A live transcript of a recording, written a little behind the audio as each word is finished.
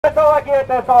That's all I get,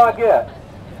 that's all I get.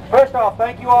 First off,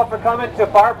 thank you all for coming to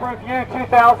Fireproof U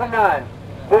 2009.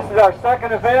 This is our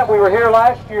second event. We were here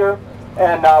last year,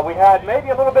 and we had maybe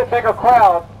a little bit bigger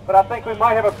crowd, but I think we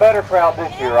might have a better crowd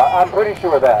this year. I'm pretty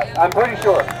sure of that. I'm pretty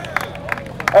sure.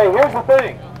 Hey, here's the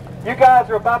thing. You guys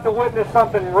are about to witness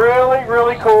something really,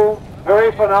 really cool,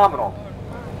 very phenomenal.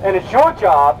 And it's your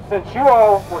job, since you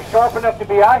all were sharp enough to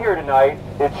be out here tonight,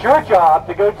 it's your job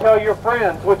to go tell your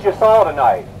friends what you saw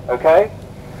tonight, okay?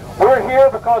 We're here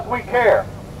because we care.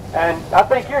 And I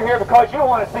think you're here because you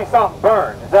want to see something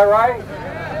burn. Is that right?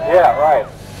 Yeah, right.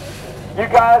 You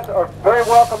guys are very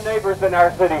welcome neighbors in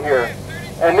our city here.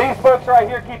 And these folks right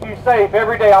here keep you safe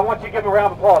every day. I want you to give them a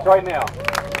round of applause right now.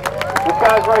 These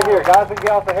guys right here, guys and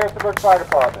gals at the Harrisonburg Fire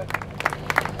Department.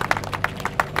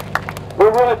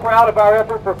 We're really proud of our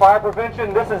effort for fire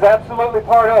prevention. This is absolutely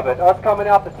part of it, us coming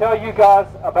out to tell you guys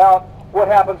about what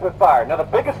happens with fire. Now, the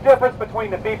biggest difference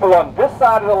between the people on this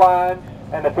side of the line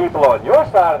and the people on your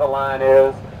side of the line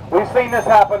is we've seen this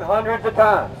happen hundreds of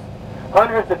times,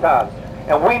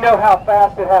 and we know how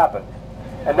fast it happens.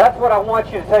 And that's what I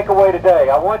want you to take away today.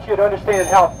 I want you to understand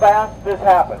how fast this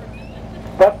happens.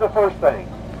 That's the first thing,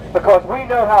 because we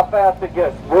know how fast it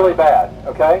gets really bad,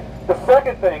 okay? The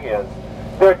second thing is,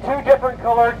 there are two different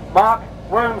colored mock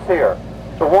rooms here.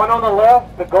 The one on the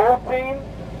left, the gold team,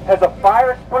 has a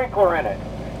fire sprinkler in it.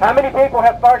 How many people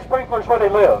have fire sprinklers where they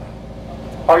live?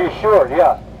 Are you sure?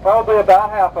 Yeah. Probably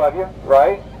about half of you,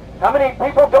 right? How many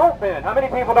people don't then? How many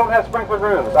people don't have sprinkler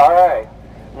rooms? All right.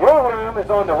 Your room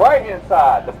is on the right-hand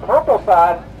side. The purple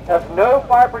side has no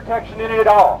fire protection in it at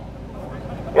all.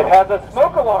 It has a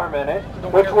smoke alarm in it,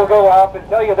 which will go off and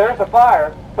tell you there's a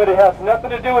fire, but it has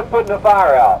nothing to do with putting the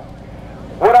fire out.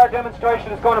 What our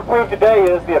demonstration is going to prove today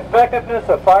is the effectiveness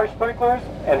of fire sprinklers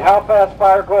and how fast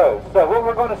fire grows. So what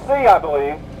we're going to see, I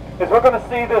believe, is we're going to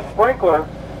see this sprinkler,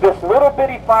 this little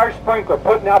bitty fire sprinkler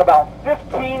putting out about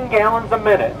 15 gallons a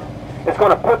minute. It's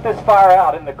going to put this fire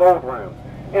out in the gold room.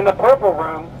 In the purple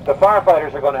room, the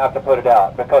firefighters are going to have to put it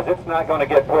out because it's not going to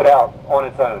get put out on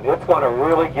its own. It's going to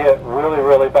really get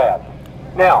really bad.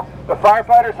 Now, the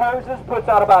firefighters' hoses puts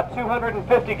out about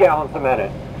 250 gallons a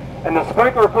minute, and the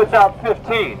sprinkler puts out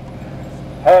 15.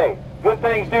 Hey, good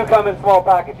things do come in small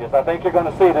packages. I think you're going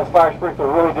to see this fire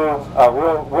sprinkler really do a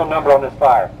real number on this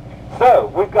fire.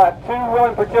 So, we've got two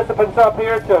willing participants up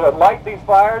here to light these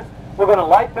fires. We're going to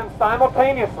light them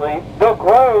simultaneously. They'll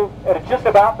grow at just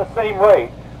about the same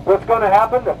rate. What's going to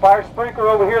happen, the fire sprinkler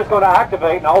over here is going to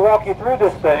activate, and I'll walk you through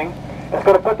this thing. It's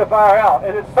going to put the fire out.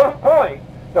 And at some point,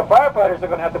 the firefighters are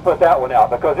going to have to put that one out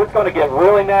because it's going to get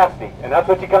really nasty. And that's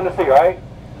what you come to see, right?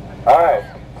 All right.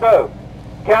 So,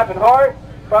 Captain Hart,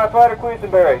 Firefighter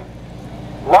Quisenberry,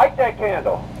 light that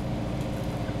candle.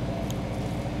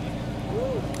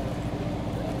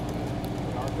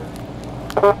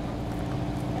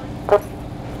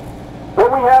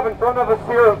 What we have in front of us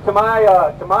here to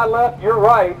my left, your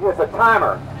right, is a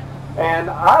timer. And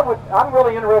I'm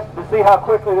really interested to see how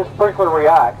quickly this sprinkler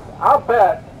reacts. I'll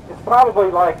bet it's probably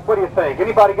like, what do you think?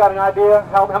 Anybody got an idea?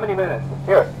 How many minutes?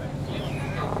 Here.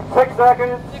 6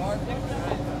 seconds?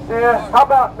 Yeah, how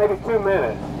about maybe 2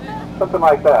 minutes? Something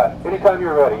like that. Anytime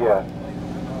you're ready, yeah.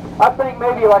 I think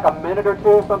maybe like a minute or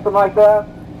two, something like that.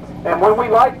 And when we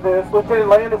light this, Lieutenant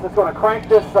Landis is going to crank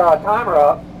this timer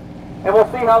up, and we'll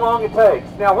see how long it takes.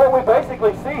 Now, what we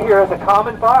basically see here is a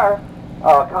common fire,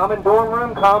 common dorm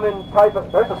room, common type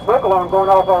of, there's a smoke alarm going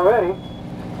off already.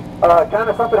 Kind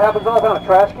of something happens all the time, a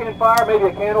trash can fire, maybe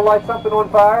a candle lights something on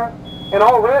fire, and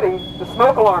already the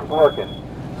smoke alarm's working.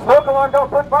 Smoke alarm don't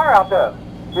put fire out though.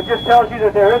 It just tells you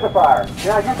that there is a fire.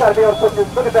 Now you've got to be able to put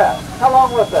this, look at that. How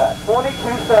long was that? 22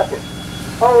 seconds.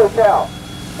 Holy cow.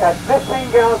 At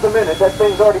 15 gallons a minute, that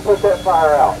thing's already put that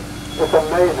fire out. It's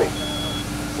amazing.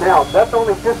 Now, that's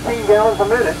only 15 gallons a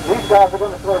minute. These guys are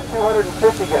going to throw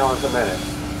 250 gallons a minute.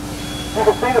 You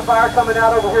can see the fire coming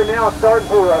out over here now. It's starting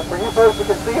to, for you folks, you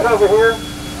can see it over here.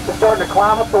 It's starting to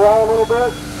climb up the wall a little bit.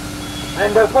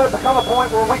 And there's going to become a point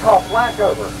where we call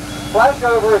flashover.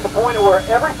 Flashover is the point where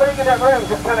everything in that room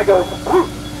just kind of goes poof,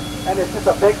 and it's just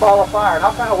a big ball of fire. And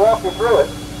I'll kind of walk you through it.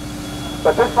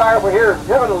 But this fire over here,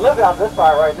 you're going to live out this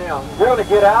fire right now. You're going to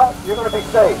get out, you're going to be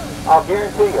safe. I'll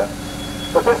guarantee you.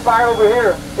 But this fire over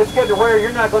here, it's getting to where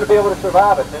you're not going to be able to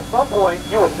survive it. At some point,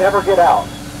 you will never get out.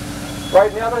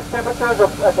 Right now, those temperatures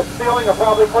at the ceiling are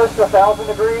probably close to 1,000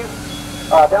 degrees.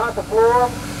 Down at the floor,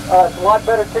 it's a lot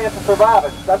better chance of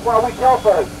surviving. That's why we tell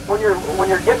folks, when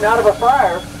you're getting out of a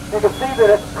fire, you can see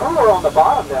that it's cooler on the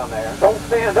bottom down there. Don't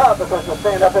stand up because you'll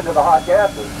stand up into the hot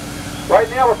gases. Right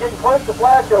now, we're getting close to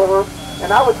flashover,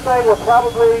 and I would say we're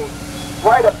probably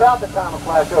right about the time of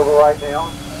flashover right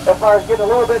now. that fire's getting a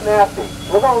little bit nasty.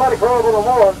 We're going to let it grow a little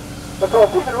more, because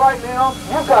even right now,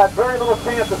 you've got very little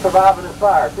chance of surviving this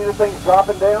fire. See the thing's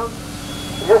dropping down?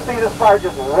 You'll see this fire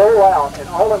just roll out, and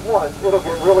all at once, it'll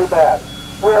get really bad.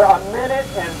 We're a minute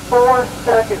and 4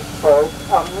 seconds, folks.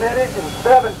 A minute and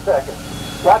 7 seconds.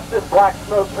 Watch this black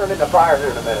smoke turn into fire here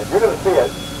in a minute. You're going to see it.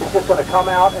 It's just going to come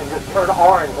out and just turn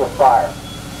orange with fire.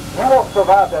 You won't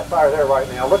survive that fire there right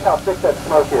now. Look how thick that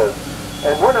smoke is.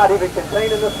 And we're not even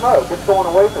containing the smoke. It's going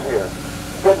away from here.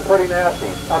 It's getting pretty nasty.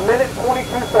 A minute and 22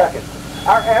 seconds.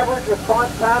 Our average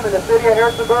response time in the city of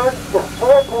Harrisonburg is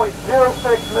 4.06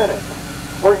 minutes.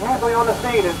 We're usually on the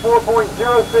scene in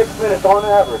 4.06 minutes on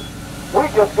average. We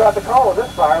just got the call of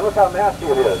this fire. Look how nasty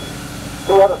it is.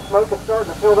 See how the smoke is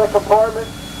starting to fill that compartment?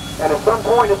 And at some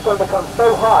point it's going to become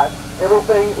so hot,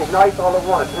 everything ignites all at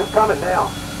once. It's coming now.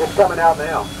 It's coming out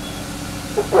now.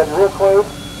 It's getting real close,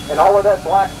 and all of that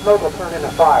black smoke will turn into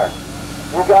fire.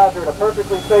 You guys are at a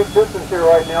perfectly safe distance here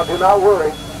right now. Do not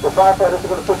worry. The firefighters are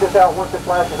going to put this out once it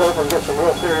flashes over and get some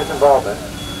real serious involvement.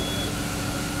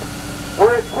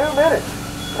 We're at 2 minutes.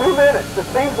 2 minutes. It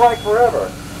seems like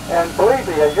forever. And believe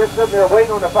me, as you're sitting there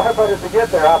waiting on the firefighters to get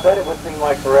there, I bet it would seem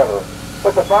like forever.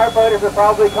 But the firefighters are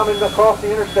probably coming across the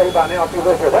interstate by now if you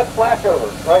live here. That's flashover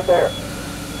right there.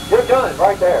 You're done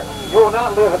right there. You will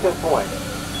not live at this point.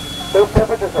 Those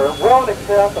temperatures are well in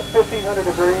excess of 1,500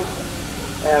 degrees,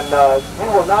 and you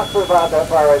will not survive that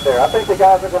fire right there. I think the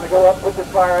guys are going to go up and put this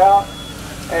fire out,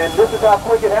 and this is how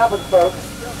quick it happens, folks.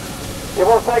 It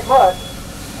won't take much,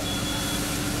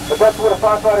 but that's what a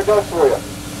firefighter does for you.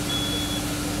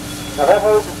 Now that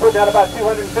hose is putting out about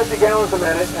 250 gallons a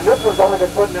minute, and this one's only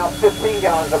been putting out 15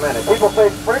 gallons a minute. People say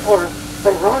sprinklers,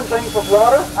 they ruin things with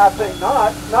water. I think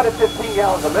not. Not at 15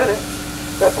 gallons a minute.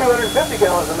 That 250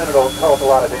 gallons a minute will cause a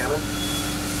lot of damage.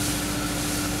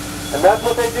 And that's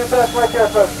what they do best right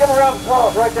there, folks. Give them a round of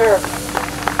applause right there.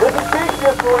 This is B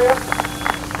shift for you.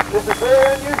 This is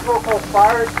very unusual because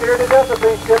fire is scared to death of B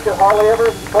shift. It hardly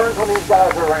ever burns when these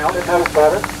guys are around. It knows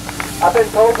better. I've been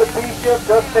told that B shift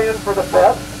does stand for the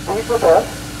best. B for best.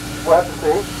 We'll have to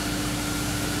see.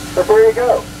 But there you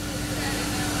go.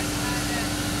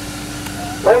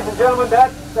 Ladies and gentlemen, that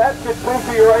should prove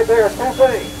to you right there 2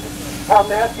 things. How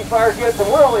nasty fire gets, and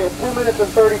we're only at 2 minutes and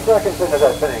 30 seconds into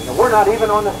that thing, and we're not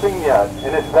even on the scene yet,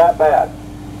 and it's that bad.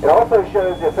 It also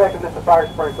shows the effectiveness of fire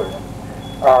sprinklers.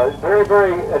 It's very,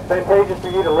 very advantageous for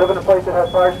you to live in a place that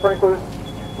has fire sprinklers.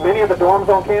 Many of the dorms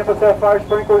on campus have fire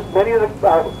sprinklers. Many of the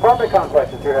apartment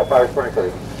complexes here have fire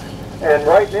sprinklers. And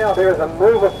right now there's a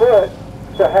move afoot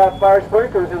to have fire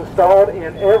sprinklers installed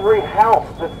in every house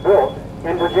that's built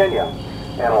in Virginia.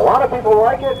 And a lot of people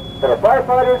like it, that are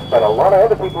firefighters, but a lot of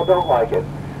other people don't like it.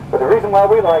 But the reason why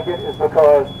we like it is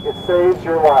because it saves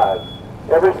your lives,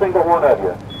 every single one of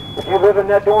you. If you live in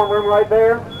that dorm room right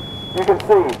there, you can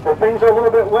see that things are a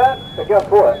little bit wet, but guess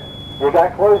what? You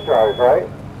got clothes dryers, right?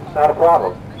 It's not a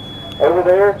problem. Over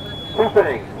there, 2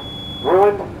 things.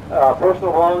 Ruined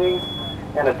personal belongings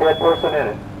and a dead person in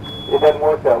it. It doesn't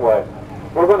work that way.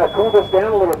 We're going to cool this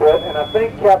down a little bit, and I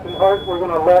think, Captain Hart, we're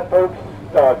going to let folks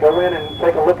go in and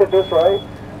take a look at this, right?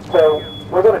 So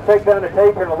we're going to take down the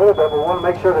tape here in a little bit, but we want to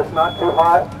make sure that it's not too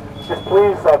hot. Just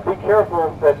please be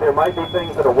careful that there might be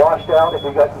things that are washed out. If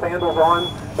you've got sandals on,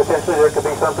 potentially there could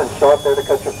be something sharp there to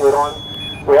cut your foot on.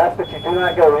 We ask that you do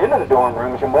not go into the dorm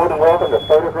rooms. You're more than welcome to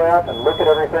photograph and look at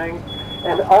everything.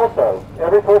 And also,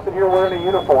 every person here wearing a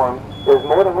uniform is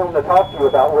more than willing to talk to you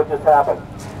about what just happened.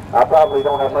 I probably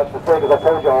don't have much to say because I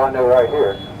told you all I know right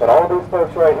here. But all of these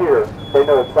folks right here, they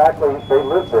know exactly, they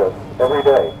live this every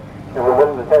day. And we're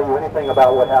willing to tell you anything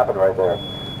about what happened right there.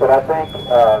 But I think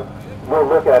we'll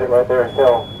look at it right there and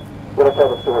we'll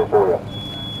tell the story for you.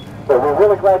 So we're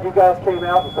really glad you guys came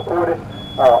out and supported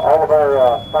all of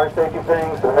our fire safety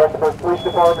things, the Harrisonburg Police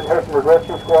Department, Harrisonburg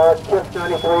Rescue Squad, KISS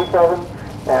 93.7,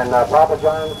 and Papa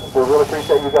John's. We really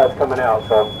appreciate you guys coming out.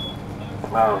 So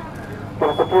give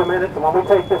us a few minutes, and when we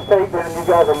take this tape in, you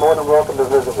guys are more than welcome to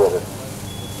visit with us.